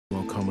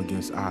come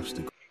against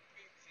obstacles.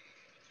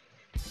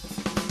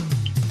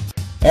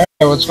 Alright,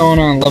 what's going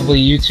on, lovely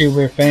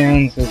YouTuber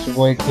fans? It's your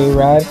boy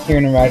K-Rod,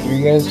 Kieran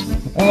Rodriguez,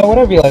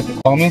 whatever you like to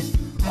call me.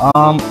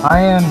 I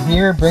am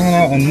here bringing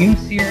out a new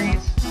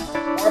series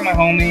for my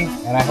homie,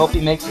 and I hope he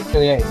makes it to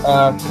the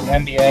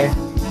NBA.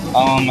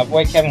 My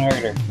boy Kevin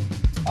Huerter.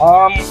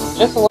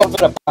 Just a little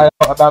bit of bio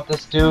about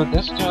this dude.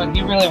 This dude,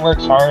 he really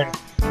works hard.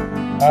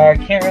 I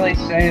can't really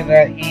say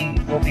that he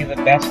will be the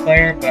best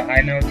player, but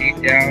I know deep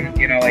down,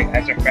 like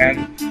as a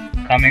friend,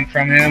 coming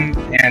from him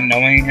and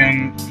knowing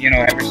him,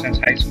 ever since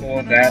high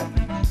school, that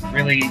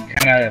really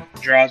kind of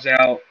draws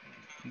out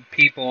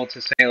people to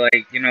say,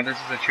 like, this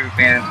is a true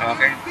fan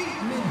talking.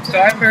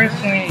 So I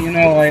personally,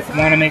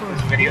 want to make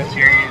this video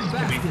series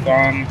to be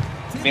fun,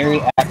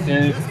 very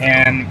active,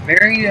 and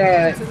very,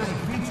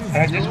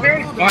 just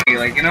very funny,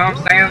 like, you know what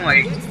I'm saying?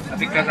 Like,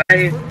 because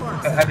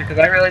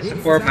I really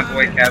support my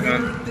boy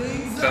Kevin.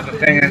 So the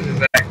thing is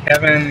that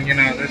Kevin,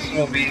 this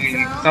will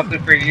be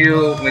something for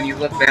you when you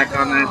look back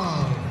on this.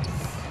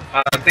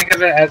 Think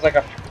of it as like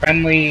a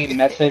friendly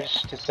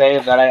message to say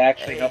that I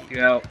actually helped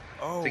you out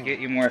to get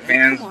you more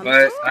fans,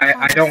 but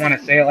I don't want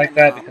to say it like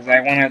that because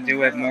I want to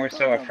do it more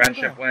so a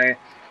friendship way,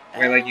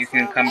 where like you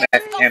can come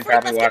back and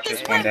probably watch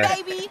this one day.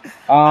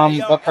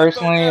 But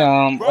personally,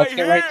 let's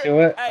get right to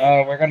it.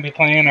 We're gonna be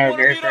playing our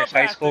very first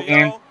high school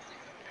game,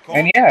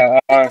 and yeah,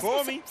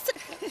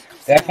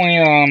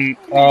 definitely,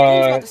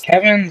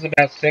 Kevin's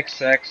about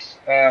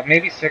 6'6",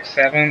 maybe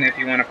 6'7" if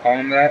you want to call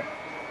him that,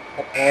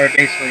 or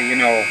basically,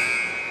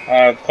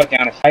 put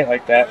down a fight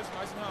like that.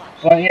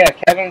 But yeah,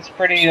 Kevin's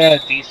pretty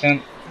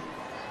decent,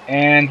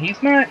 and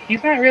he's not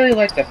really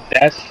like the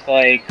best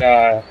like.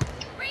 Oh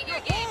wait,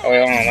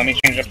 hold on, let me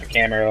change up the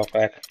camera real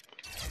quick.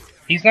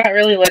 He's not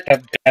really like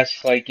the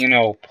best like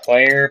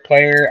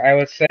player I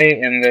would say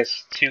in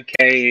this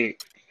 2K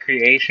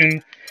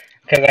creation.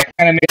 Because I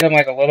kind of made him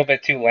like a little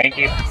bit too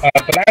lanky,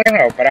 but I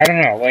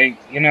don't know, like,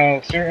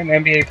 certain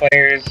NBA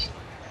players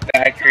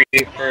that I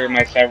create for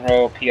my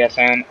several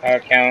PSN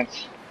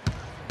accounts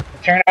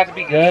turn out to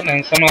be good,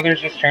 and some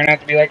others just turn out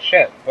to be like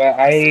shit. But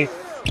I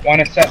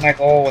want to set my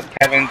goal with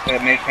Kevin to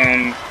make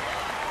him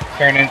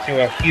turn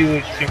into a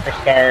huge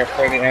superstar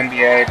for the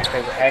NBA,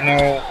 because I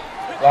know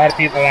a lot of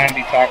people want to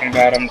be talking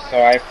about him,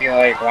 so I feel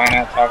like why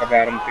not talk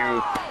about him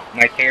through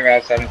my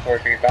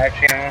KRAD7435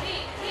 channel.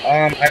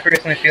 I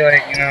personally feel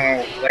like,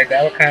 like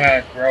that would kind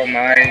of grow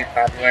my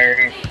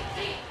popularity.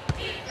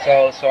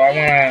 So I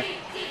want to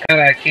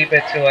kind of keep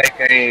it to like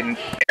a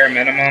bare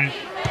minimum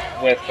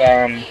with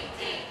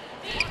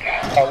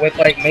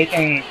like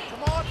making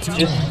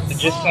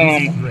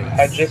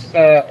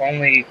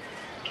only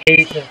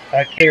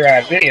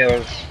K-Rod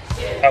videos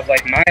of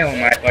like my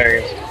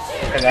players,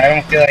 because I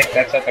don't feel like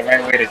that's not the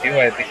right way to do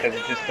it, because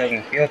it just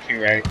doesn't feel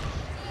too right.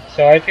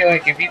 So I feel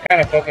like if you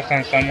kind of focus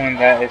on someone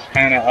that is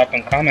kind of up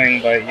and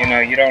coming, but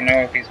you don't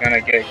know if he's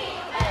gonna get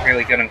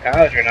really good in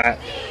college or not,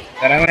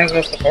 then I might as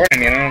well support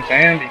him. You know what I'm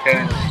saying?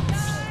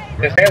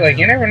 Because hey, like,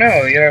 you never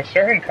know.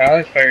 Certain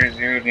college players,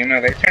 dude, they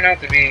turn out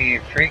to be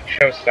freak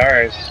show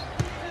stars.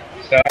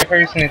 So I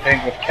personally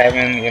think with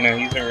Kevin,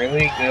 he's a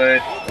really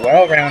good,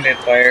 well-rounded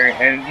player,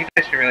 and you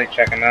guys should really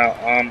check him out.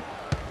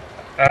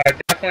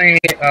 Definitely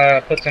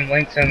put some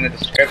links in the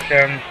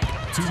description,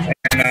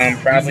 and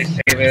probably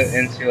save it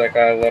into like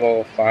a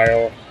little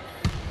file,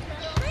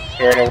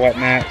 sort of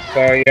whatnot.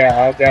 So yeah,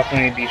 I'll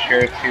definitely be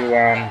sure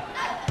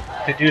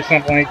to do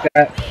something like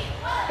that.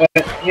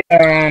 But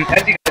yeah,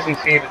 as you guys can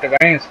see, because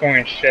I ain't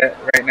scoring shit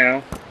right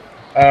now.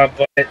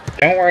 But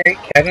don't worry,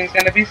 Kevin's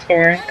gonna be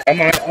scoring.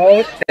 Come on.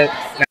 Oh shit.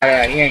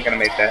 Nah, he ain't gonna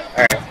make that.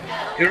 Alright.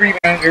 Good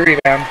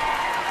rebound.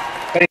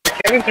 But yeah,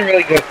 Kevin's a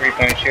really good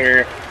three-point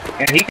shooter,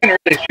 and he can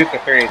really shoot the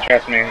three,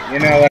 trust me.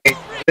 Like,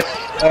 this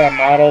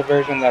model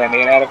version that I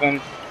made out of him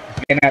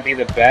may not be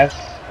the best,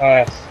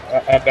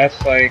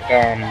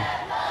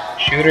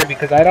 shooter,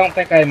 because I don't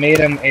think I made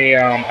him a,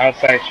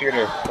 outside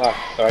shooter. Fuck,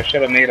 so I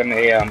should have made him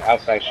a,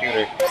 outside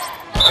shooter.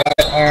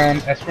 But,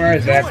 as far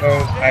as that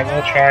goes, I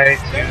will try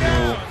to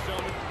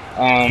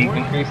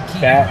increase the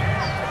stats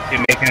to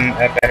make him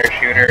a better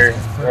shooter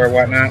or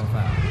whatnot.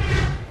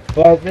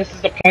 Well, this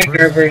is the point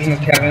guard version of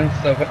Kevin,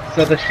 so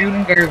the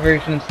shooting guard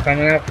version is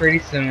coming out pretty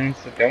soon,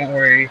 so don't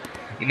worry.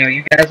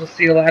 You guys will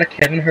see a lot of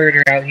Kevin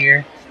Huerter out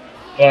here.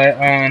 But,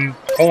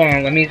 hold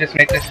on, let me just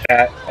make this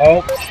shot.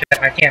 Oh, shit,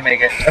 I can't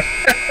make it.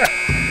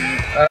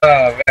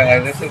 Oh,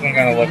 man, this isn't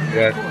gonna look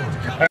good.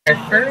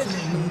 Alright, first,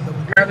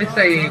 probably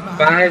say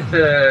 5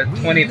 to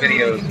 20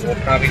 videos will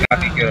probably not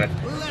be good.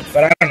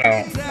 But I don't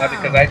know,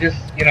 because I just,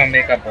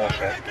 make up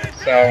bullshit.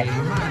 So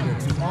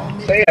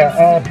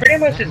yeah, pretty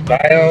much his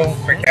bio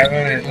for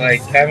Kevin is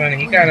like, Kevin,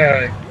 he kind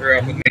of grew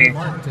up with me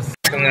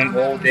back in them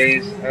old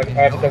days,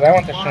 because I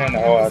went to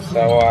Shenandoah,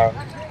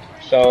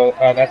 so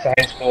that's a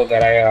high school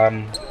that I,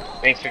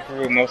 basically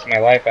grew most of my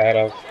life out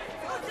of.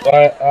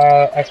 But,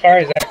 as far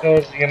as that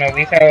goes, we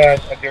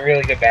have a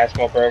really good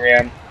basketball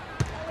program,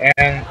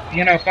 and,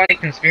 funny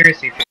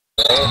conspiracy theory,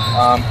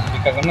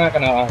 because I'm not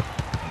gonna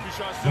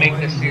make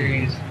this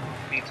series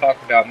be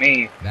talked about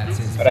me,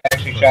 but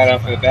actually tried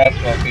out for the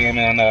basketball team,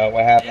 and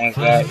what happened was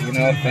that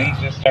things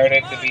just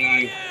started to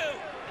be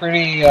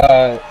pretty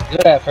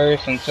good at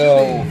first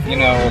until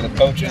the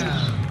coaches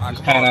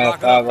just kind of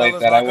thought like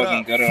that I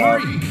wasn't good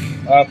enough.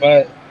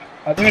 But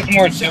there's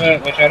more to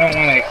it, which I don't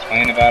want to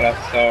explain about it.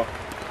 So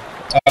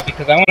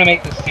because I want to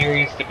make the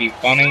series to be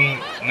funny,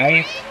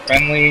 nice,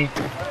 friendly,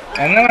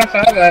 and then on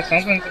top of that,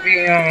 something to be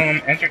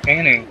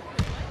entertaining.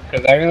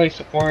 Because I really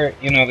support,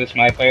 this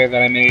My Player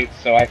that I made,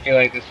 so I feel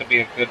like this would be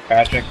a good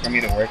project for me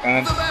to work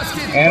on.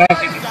 And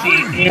as you can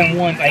see,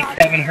 EM1 by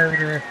Kevin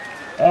Huerter.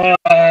 Oh,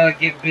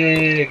 get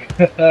big.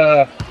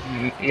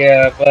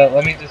 Yeah, but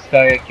let me just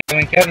tell you,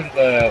 Kevin's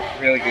a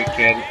really good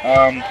kid.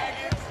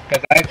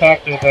 Because I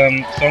talked with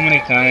him so many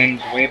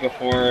times way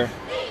before,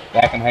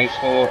 back in high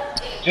school.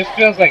 Just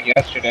feels like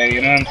yesterday,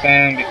 you know what I'm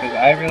saying? Because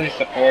I really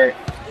support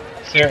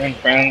certain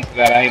friends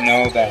that I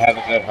know that have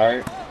a good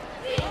heart.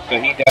 So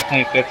he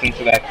definitely fits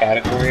into that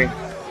category.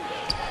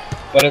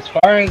 But as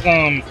far as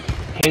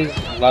his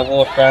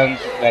level of friends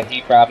that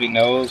he probably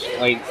knows,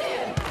 like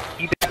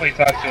he definitely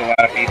talks to a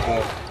lot of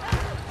people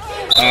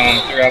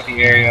throughout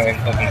the area in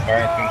Clifton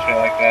Park and shit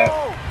like that.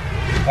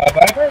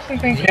 But I personally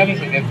think Kevin's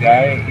a good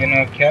guy.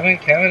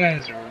 Kevin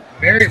is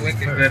very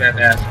wicked good at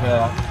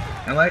basketball.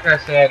 And like I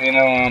said,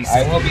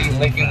 I will be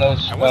linking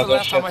those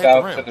shits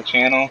out to the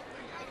channel.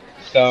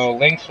 So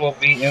links will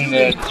be in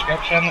the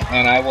description,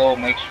 and I will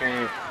make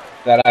sure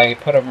that I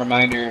put a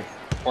reminder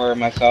for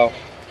myself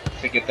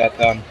to get that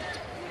done.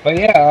 But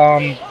yeah,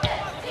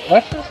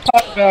 let's just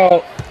talk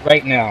about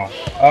right now.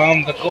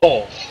 The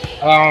goals.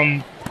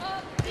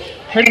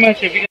 Pretty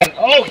much if you guys,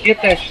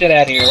 get that shit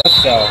out of here.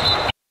 Let's go.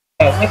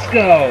 Let's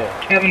go.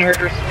 Kevin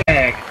Huerter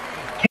swag.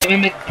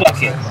 Kevin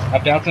McBuckets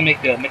about to make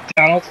the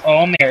McDonald's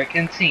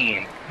All-American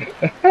team.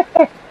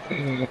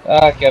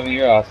 Kevin,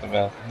 you're awesome,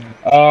 man.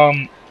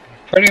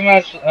 Pretty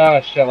much,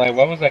 shit, like,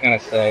 what was I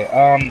gonna say?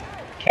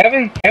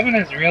 Kevin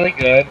is really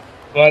good,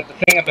 but the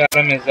thing about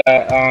him is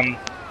that,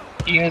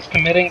 he is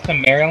committing to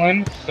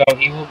Maryland, so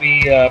he will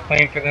be,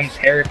 playing for them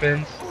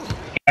Terrapins.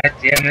 God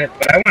damn it,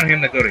 but I want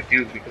him to go to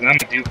Duke, because I'm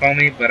a Duke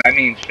homie, but I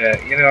mean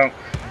shit,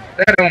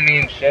 that don't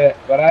mean shit,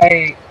 but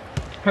I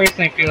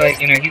personally feel like,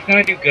 he's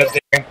gonna do good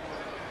there.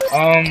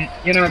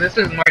 This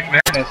is March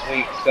Madness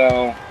week,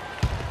 so,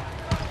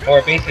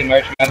 or basically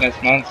March Madness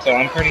month, so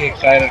I'm pretty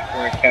excited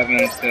for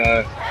Kevin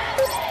to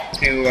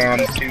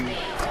kind of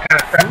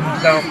prep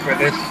himself for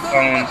this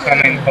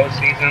coming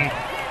postseason,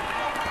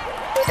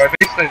 or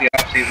basically the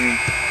off season.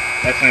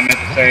 That's what I meant to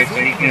say. So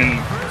he can,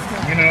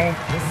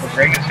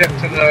 bring his ship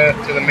to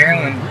the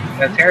Maryland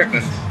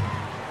Terrapins.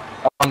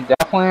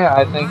 Definitely,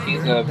 I think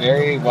he's a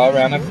very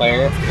well-rounded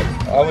player,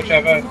 which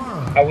I've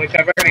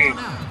already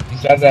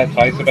said that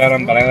twice about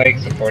him. But I like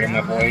supporting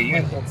my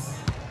boy.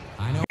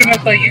 Pretty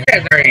much like you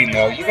guys already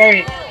know. You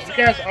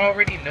guys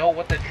already know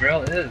what the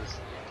drill is.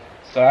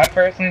 So I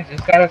personally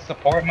just gotta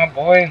support my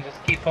boy and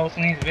just keep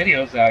posting these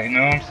videos out, you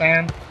know what I'm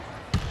saying?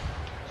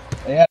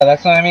 Yeah,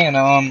 that's what I mean.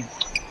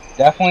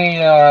 Definitely,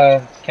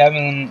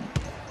 Kevin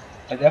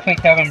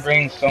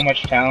brings so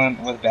much talent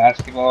with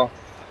basketball.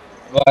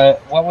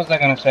 But what was I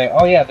gonna say?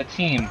 Oh yeah, the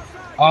team.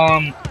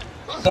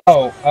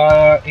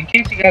 In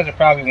case you guys are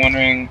probably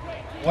wondering,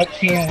 what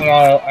team would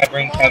I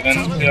bring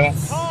Kevin to?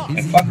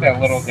 And fuck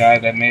that little guy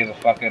that made the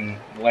fucking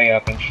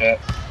layup and shit.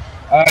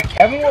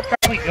 Kevin will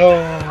probably go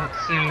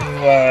to,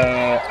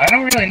 I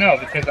don't really know,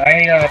 because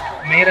I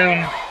made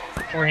him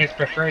for his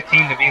preferred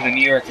team to be the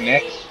New York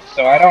Knicks,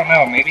 so I don't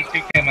know, maybe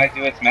 2K might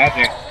do its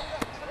magic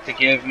to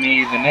give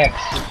me the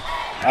Knicks.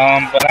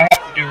 But I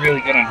have to do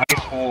really good in high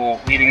school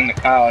leading into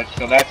college,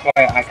 so that's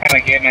why I kind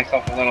of gave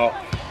myself a little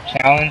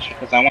challenge,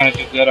 because I want to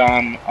do good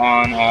on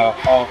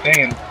Hall of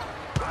Fame.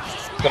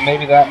 So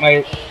maybe that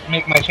might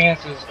make my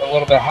chances a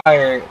little bit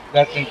higher.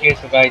 That's in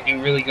case if I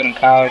do really good in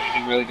college,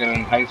 do really good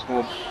in high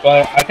school.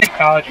 But I think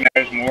college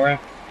matters more,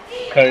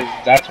 because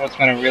that's what's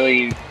going to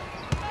really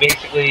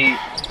basically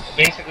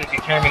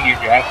determine your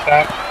draft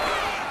stock.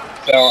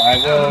 So I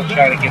will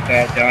try to get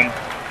that done.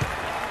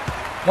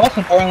 Most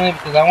importantly,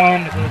 because I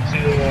want him to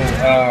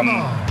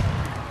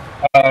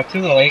go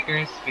to the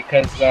Lakers,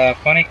 because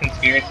funny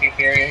conspiracy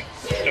theory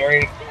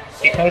story.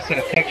 He posted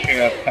a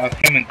picture of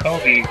him and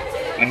Kobe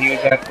when he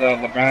was at the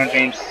LeBron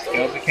James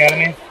Skills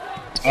Academy.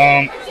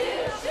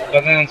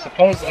 But then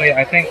supposedly,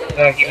 I think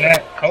he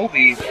met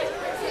Kobe,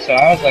 so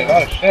I was like,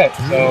 oh shit,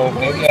 so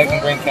maybe I can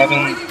bring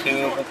Kevin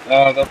to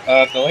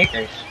the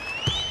Lakers.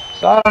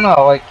 So I don't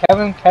know, like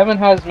Kevin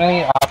has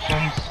many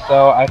options,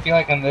 so I feel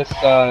like in this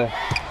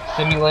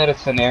simulated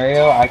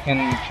scenario, I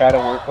can try to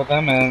work with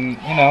him, and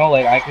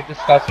like I could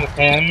discuss with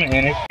him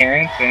and his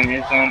parents and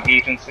his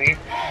agency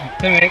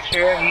to make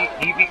sure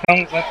he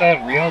becomes like a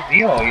real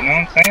deal. You know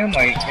what I'm saying?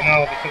 Like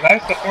because I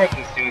support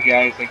this dude,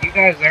 guys. Like you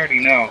guys already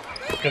know,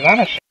 because I'm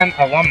a Shen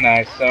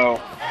alumni. So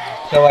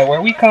like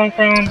where we come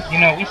from,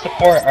 we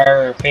support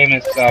our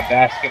famous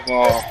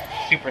basketball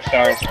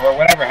superstars or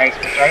whatever high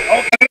school stars.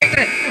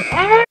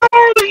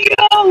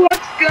 Yo,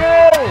 let's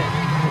go!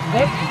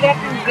 Let's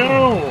fucking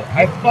go!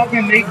 I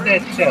fucking make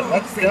that shit.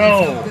 Let's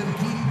go!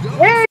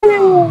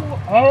 Woo!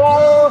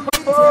 Oh!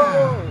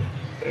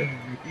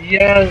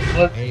 Yes,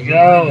 let's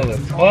go.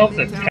 12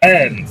 to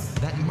 10.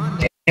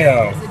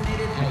 Damn.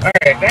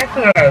 Alright, back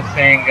to what I was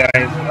saying,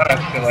 guys. Oh,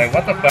 shit, like,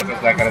 what the fuck was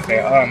I gonna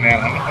say? Oh,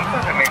 man, I'm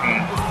fucking making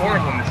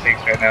horrible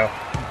mistakes right now.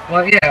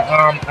 Well, yeah,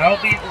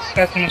 I'll be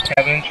discussing with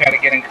Kevin, try to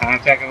get in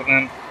contact with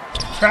him.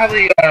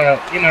 Probably,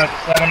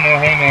 just let him know,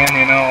 hey, man,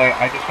 like,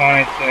 I just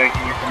wanted to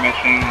get your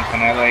permission,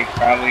 and I, like,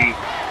 probably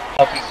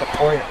help you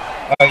support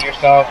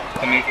yourself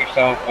to make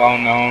yourself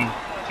well-known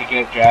to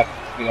get drafted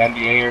to the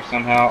NBA or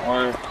somehow,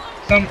 or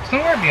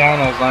somewhere beyond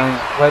those lines,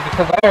 like,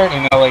 because I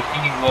already know, like,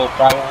 he will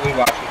probably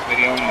watch this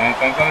video 9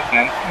 times out of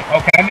 10.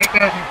 Oh, can I make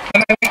that? Can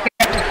I make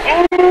that?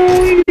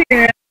 Oh,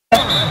 yeah!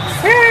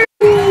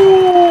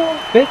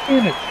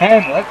 15 to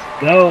 10, let's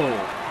go!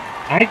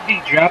 I'd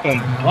be dropping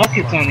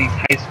buckets on these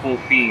high school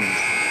fiends.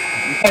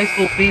 These high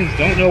school fiends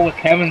don't know what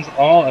Kevin's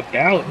all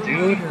about,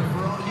 dude.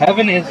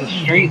 Kevin is a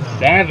straight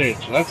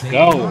savage, let's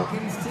go.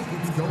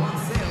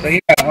 So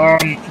yeah,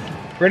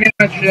 pretty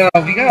much,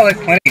 we got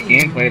like plenty of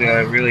gameplay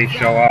to really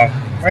show off.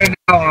 Right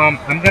now,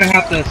 I'm gonna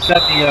have to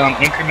set the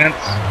increments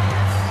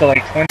to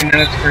like 20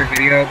 minutes per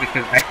video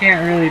because I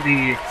can't really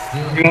be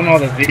doing all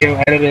the video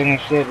editing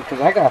and shit because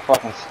I got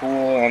fucking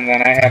school and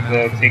then I have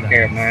to take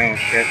care of my own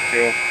shit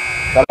too.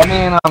 But I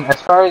mean,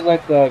 as far as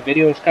like the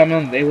videos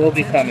coming, they will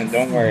be coming.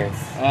 Don't worry.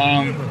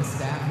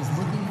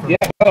 Yeah,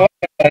 well,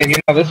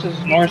 this is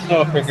more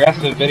so a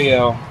progressive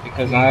video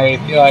because I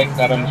feel like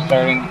that I'm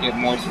starting to get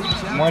more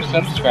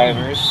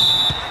subscribers.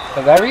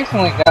 Because I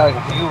recently got like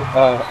a few,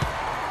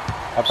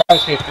 I'd probably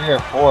say 3 or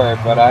 4,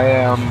 but I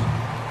am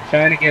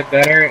trying to get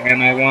better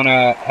and I want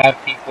to have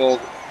people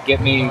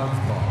get me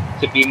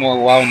to be more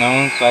well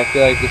known. So I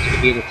feel like this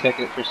could be the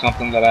ticket for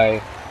something that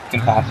I can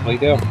possibly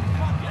do.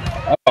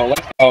 Oh,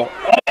 let's go.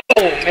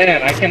 Oh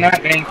man, I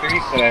cannot bang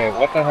threes today.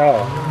 What the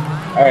hell?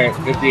 Alright,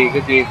 good D,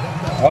 good D.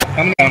 Oh,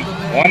 coming down.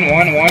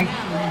 1-1-1.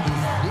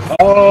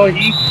 Oh,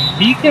 he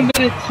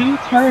committed 2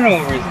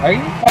 turnovers. Are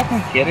you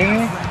fucking kidding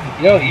me?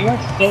 Yo, you are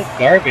so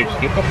garbage.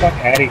 Get the fuck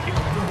out of here.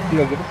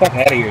 Yo, get the fuck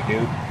out of here,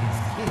 dude.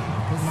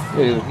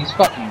 Dude, he's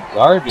fucking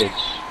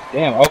garbage.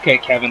 Damn, okay,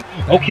 Kevin.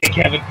 Okay,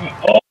 Kevin.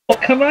 Oh,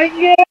 come on,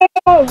 yeah!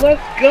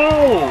 Let's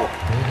go!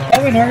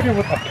 Kevin Huerter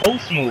with a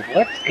post move.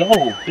 Let's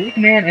go. Big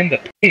man in the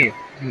paint.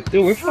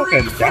 Dude, we're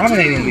fucking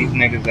dominating these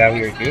niggas out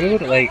here,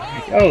 dude. Like,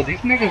 yo, these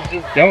niggas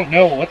just don't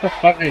know what the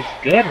fuck is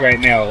good right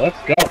now. Let's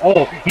go.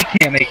 Oh, he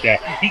can't make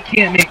that. He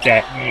can't make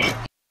that.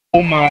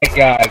 Oh my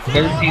god.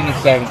 13 to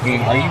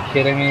 17. Are you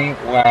kidding me?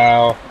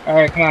 Wow.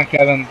 Alright, come on,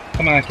 Kevin.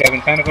 Come on,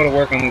 Kevin. Time to go to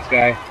work on this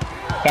guy.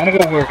 Time to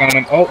go work on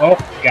him. Oh,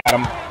 got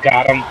him.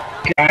 Got him.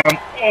 Got him.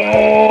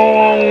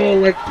 Oh,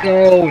 let's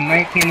go.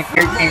 19 to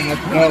 13.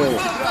 Let's go.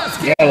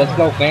 Yeah, let's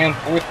go, fam.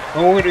 Fourth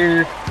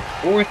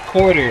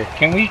quarter.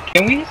 Can we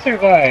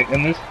survive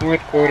in this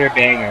fourth quarter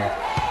banger?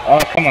 Oh,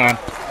 come on.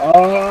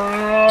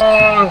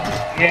 Oh,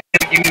 yeah,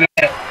 give me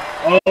that.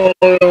 Oh,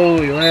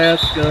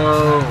 let's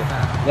go.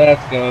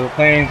 Let's go.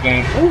 Plains,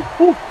 man.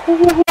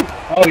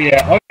 Oh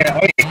yeah.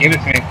 Give it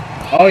to me.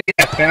 Oh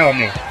yeah, foul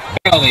me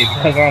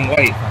because I'm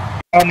white.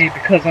 Foul me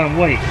because I'm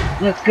white.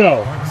 Let's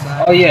go.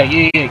 Oh yeah.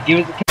 Give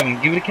it to Kevin.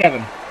 Give it to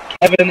Kevin.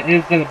 Kevin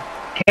is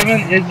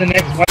the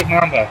next White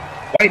Mamba.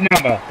 White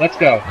Mamba. Let's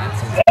go.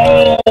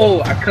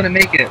 Oh, I couldn't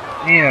make it.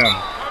 Damn.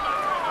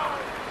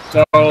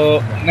 So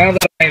now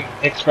that I've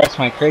expressed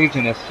my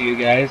craziness to you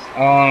guys,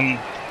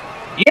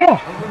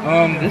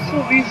 this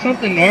will be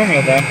something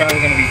normal that I'm probably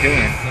gonna be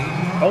doing.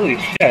 Holy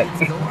shit.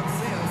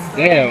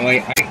 Damn,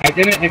 like, I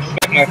didn't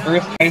expect my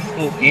first high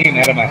school game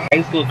out of my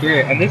high school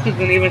career, and this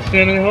isn't even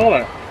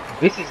Shenandoah.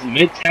 This is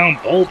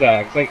Midtown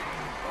Bulldogs. Like,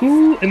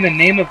 who in the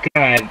name of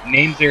God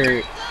names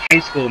their high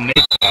school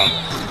Midtown?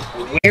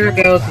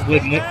 Whereabouts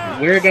would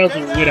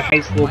a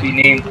high school be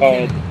named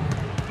called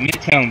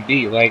Midtown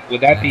be? Like,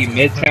 would that be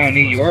Midtown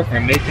New York or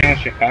Midtown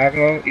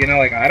Chicago? You know,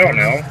 like, I don't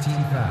know.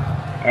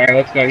 Alright,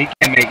 let's go. He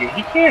can't make it.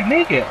 He can't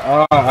make it.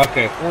 Oh,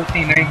 okay.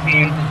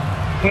 14-19.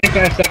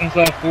 25 seconds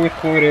left, fourth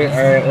quarter.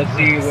 Alright, let's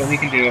see what we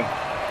can do.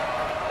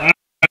 Ah,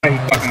 he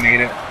fucking made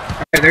it.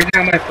 Alright, they're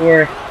down by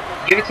 4.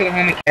 Give it to the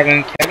homie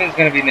Kevin. Kevin's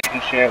gonna be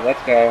making shit.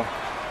 Let's go.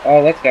 Oh,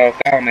 let's go.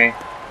 Foul me.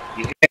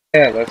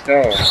 Yeah, let's go.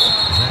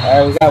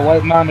 Alright, we got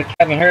White Mamba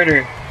Kevin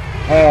Huerter.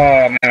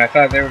 Oh, man, I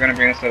thought they were gonna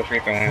bring us to the free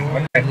throw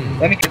line. Okay,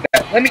 let me get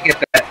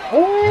that.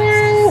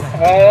 Ooh!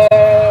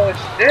 Oh,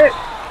 shit!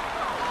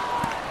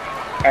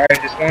 Alright,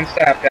 just one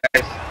stop,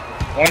 guys.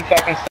 One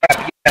fucking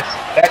stop. Yes,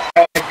 that's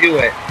how I do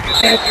it.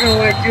 That's how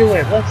I do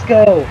it. Let's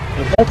go.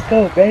 Let's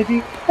go,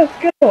 baby. Let's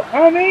go.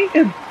 I'm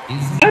in.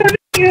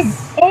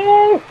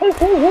 Oh,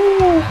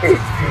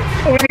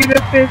 20 to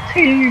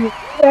 15.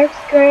 Let's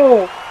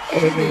go.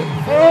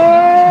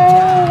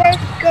 Oh,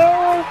 let's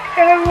go,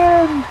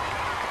 Kevin.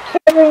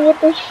 Kevin with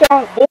the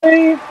shot,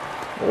 boy.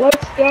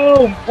 Let's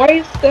go.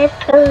 White Steph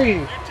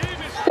Curry.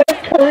 Steph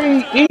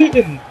Curry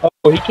eating.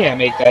 Oh, he can't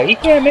make that. He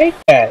can't make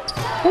that.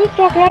 Get the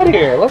fuck out of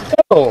here. Let's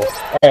go.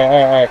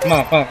 Alright. Come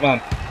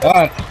on.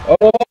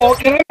 Oh,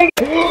 can I make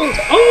it?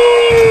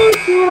 Oh,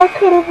 dude, I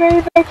could have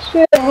made that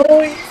shit.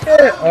 Holy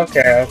shit.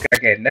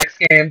 Okay. Next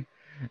game.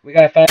 We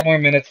got 5 more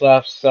minutes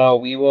left, so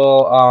we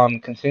will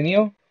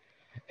continue.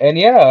 And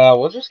yeah,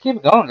 we'll just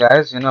keep going,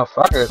 guys. You know,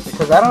 fuck it.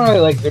 Because I don't really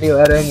like video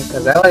editing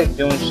because I like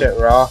doing shit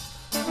raw.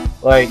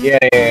 Like,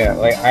 yeah.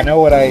 Like, I know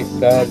what I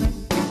said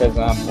because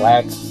I'm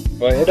black,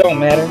 but it don't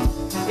matter.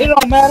 It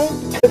don't matter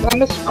because I'm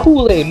this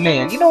Kool-Aid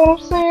man. You know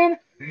what I'm saying?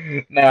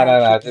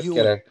 Nah. Just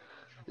kidding.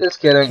 Just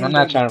kidding. I'm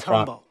not trying to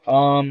front.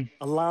 But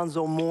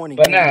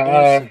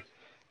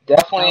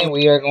definitely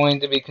we are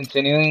going to be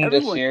continuing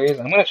this series.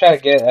 I'm going to try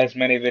to get as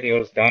many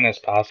videos done as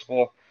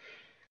possible.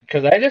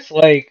 Because I just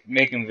like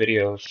making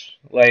videos.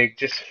 Like,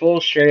 just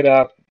full straight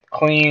up,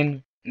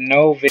 clean,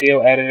 no video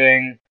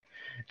editing,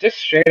 just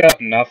straight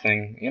up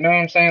nothing. You know what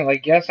I'm saying?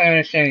 Like, yes, I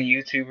understand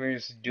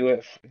YouTubers do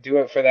it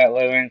for that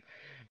living,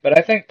 but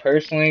I think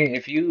personally,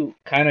 if you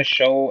kind of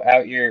show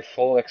out your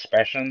full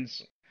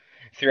expressions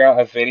throughout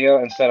a video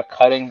instead of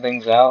cutting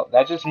things out,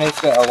 that just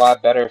makes it a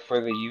lot better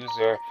for the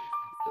user.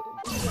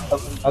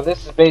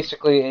 This is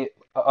basically,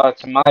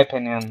 to my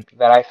opinion,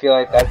 that I feel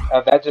like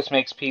that just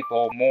makes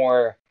people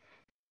more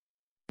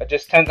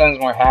just 10 times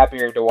more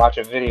happier to watch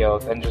a video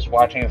than just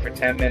watching it for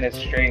 10 minutes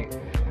straight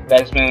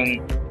that has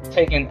been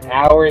taking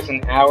hours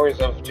and hours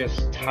of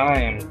just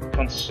time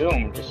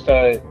consumed just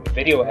to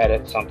video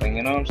edit something,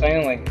 you know what I'm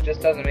saying? Like, it just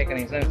doesn't make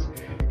any sense.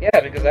 Yeah,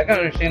 because I can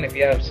understand if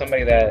you have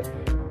somebody that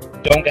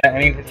don't got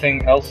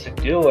anything else to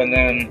do, and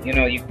then, you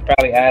know, you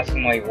probably ask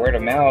them, like, word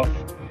of mouth,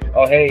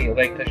 oh, hey,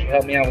 like, could you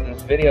help me out with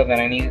this video, then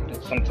I need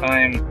some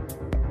time,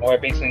 or I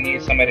basically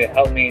need somebody to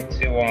help me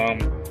to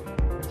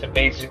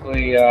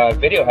basically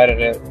video edit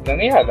it, then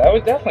yeah, that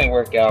would definitely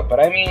work out. But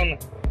I mean,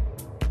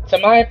 to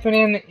my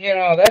opinion, you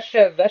know, that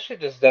shit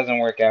just doesn't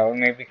work out with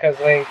me because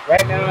like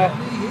right now, I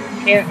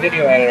can't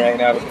video edit right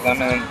now because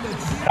I'm in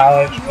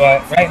college.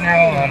 But right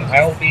now,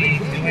 I will be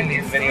doing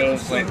these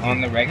videos like on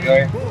the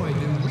regular.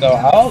 So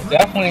I'll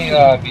definitely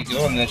be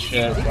doing this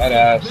shit right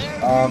ass.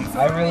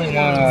 I really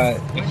want to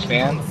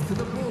expand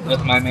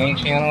with my main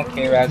channel,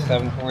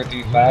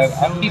 KRAD7435.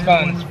 I'll keep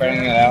on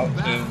spreading it out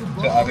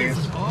to others.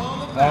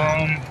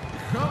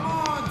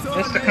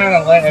 Just to kind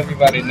of let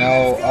everybody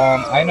know,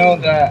 I know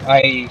that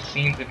I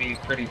seem to be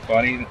pretty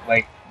funny,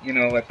 like, you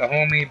know, like the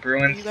homie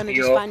Bruin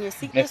Steel,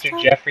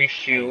 Mr. Jeffrey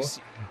Shoe,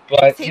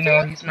 but, you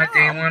know, he's my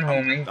day one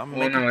homie.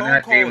 Well, no,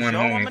 not day one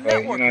homie,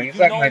 but, you know, he's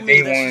like my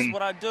day one,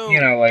 you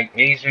know, like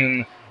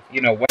Asian,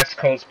 you know, West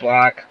Coast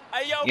block,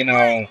 you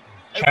know,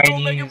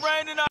 Chinese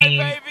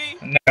fiend.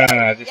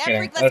 No, just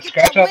kidding.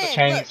 Scratch out the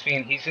Chinese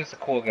fiend, he's just a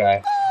cool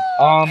guy.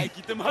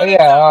 But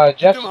yeah,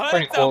 Jeff's a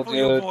pretty cool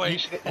dude. You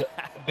should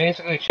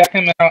basically check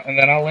him out, and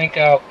then I'll link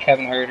out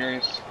Kevin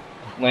Huerter's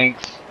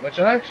links, which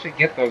I'll actually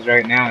get those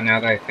right now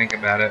that I think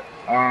about it.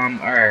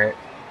 Alright.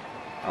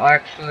 I'll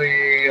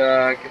actually,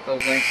 get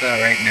those links out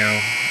right now.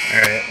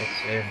 Alright, let's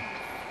see.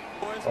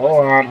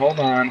 Hold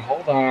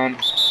on.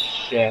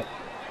 Shit.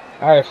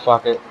 Alright,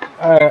 fuck it.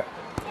 Alright.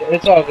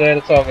 It's all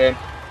good.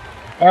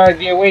 Alright,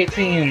 the away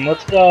team,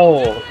 let's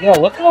go. Yo,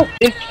 look how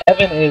big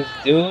Kevin is,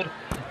 dude.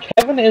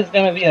 Kevin is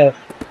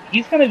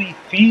he's gonna be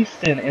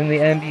feasting in the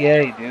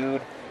NBA,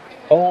 dude.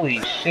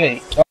 Holy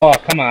shit. Oh,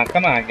 come on,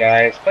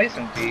 guys. Play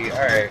some D.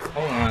 Alright,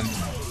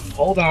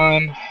 hold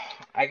on.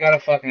 I gotta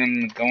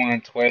fucking go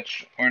on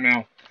Twitch, or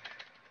no.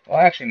 Well,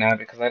 actually not,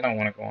 because I don't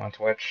want to go on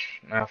Twitch.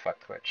 No, fuck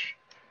Twitch.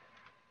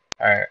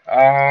 Alright,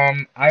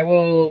 I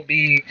will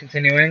be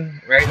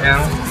continuing right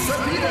now.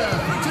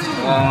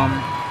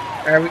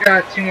 Alright, we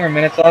got 2 more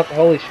minutes left.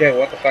 Holy shit,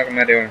 what the fuck am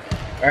I doing?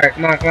 Alright,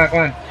 come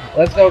on.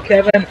 Let's go,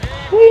 Kevin.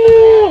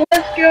 Woo!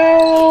 Let's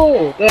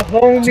go! The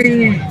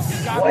homie!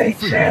 White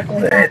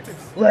chocolate!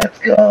 Let's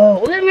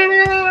go!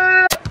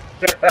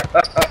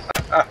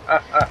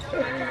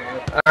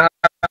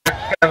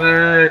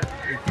 Kevin!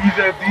 He's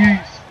a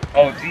beast!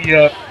 Oh, D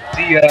up.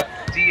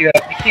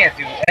 You can't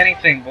do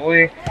anything,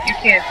 boy.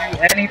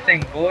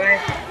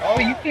 Oh,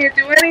 you can't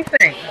do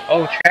anything!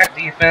 Oh, trap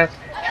defense.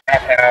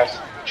 Trap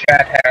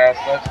house.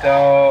 Let's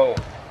go!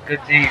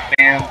 Good D,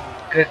 fam.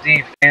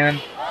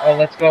 Oh,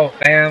 let's go,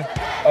 fam.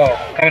 Oh,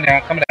 coming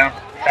down.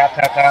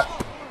 Top.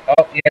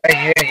 Oh,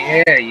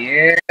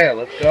 yeah.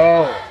 Let's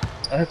go.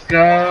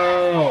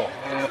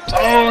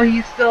 Oh,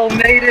 he still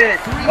made it.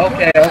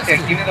 Okay.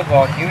 Give me the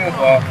ball.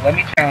 Let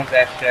me challenge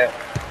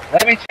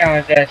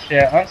that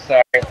shit. I'm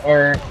sorry.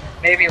 Or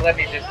maybe let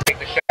me just take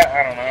the shot.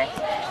 I don't know.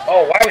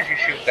 Oh, why would you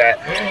shoot that?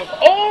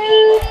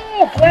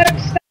 Oh, Black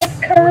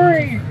Steph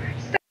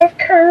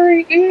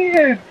Curry,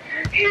 Ian.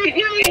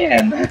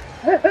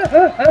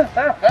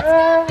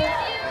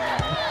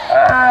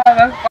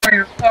 That's funny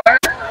as fuck.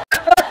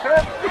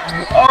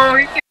 Oh,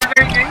 he can't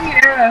make it.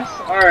 Yes.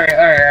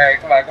 Alright.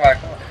 Come on.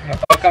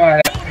 Oh, come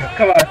on.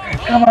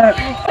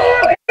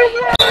 Oh,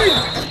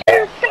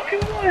 and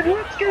fucking one.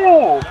 Let's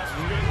go.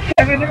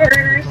 Kevin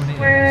Huerter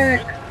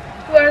swag.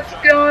 Let's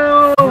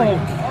go.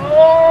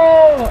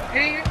 Oh,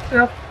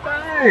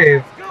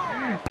 8-5.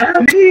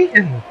 I'm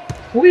eating.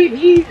 We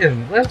eating.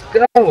 Let's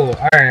go.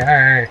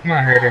 Alright. Come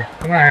on, Huerter.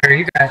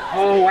 You got it.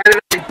 Oh,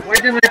 why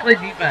didn't I play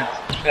defense?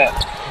 Shit.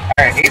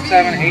 Alright,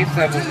 8-7.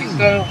 We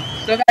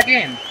still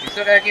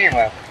got game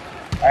left.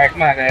 Alright,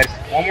 come on, guys.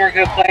 One more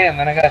good play, and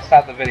then I gotta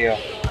stop the video.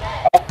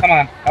 Oh, come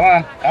on.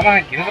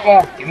 Give me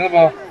the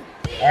ball.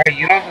 Alright,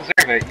 you don't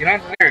deserve it. You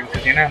don't deserve it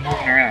because you're not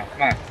moving around.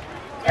 Come on.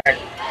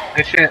 Alright,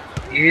 good shit.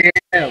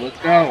 Yeah, let's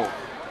go.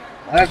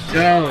 Let's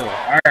go.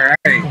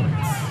 Alright.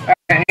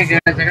 Alright, hey guys,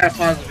 I gotta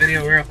pause the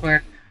video real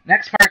quick.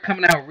 Next part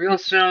coming out real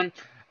soon.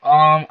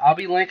 I'll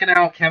be linking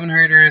out Kevin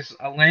Herter's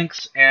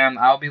links, and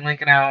I'll be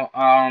linking out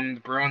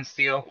the Bruin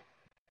Steel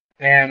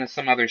and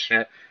some other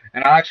shit.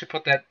 And I'll actually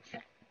put that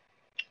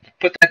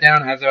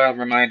down as a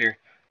reminder.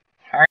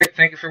 Alright,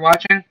 thank you for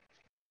watching.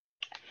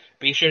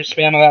 Be sure to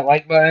spam that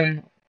like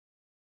button.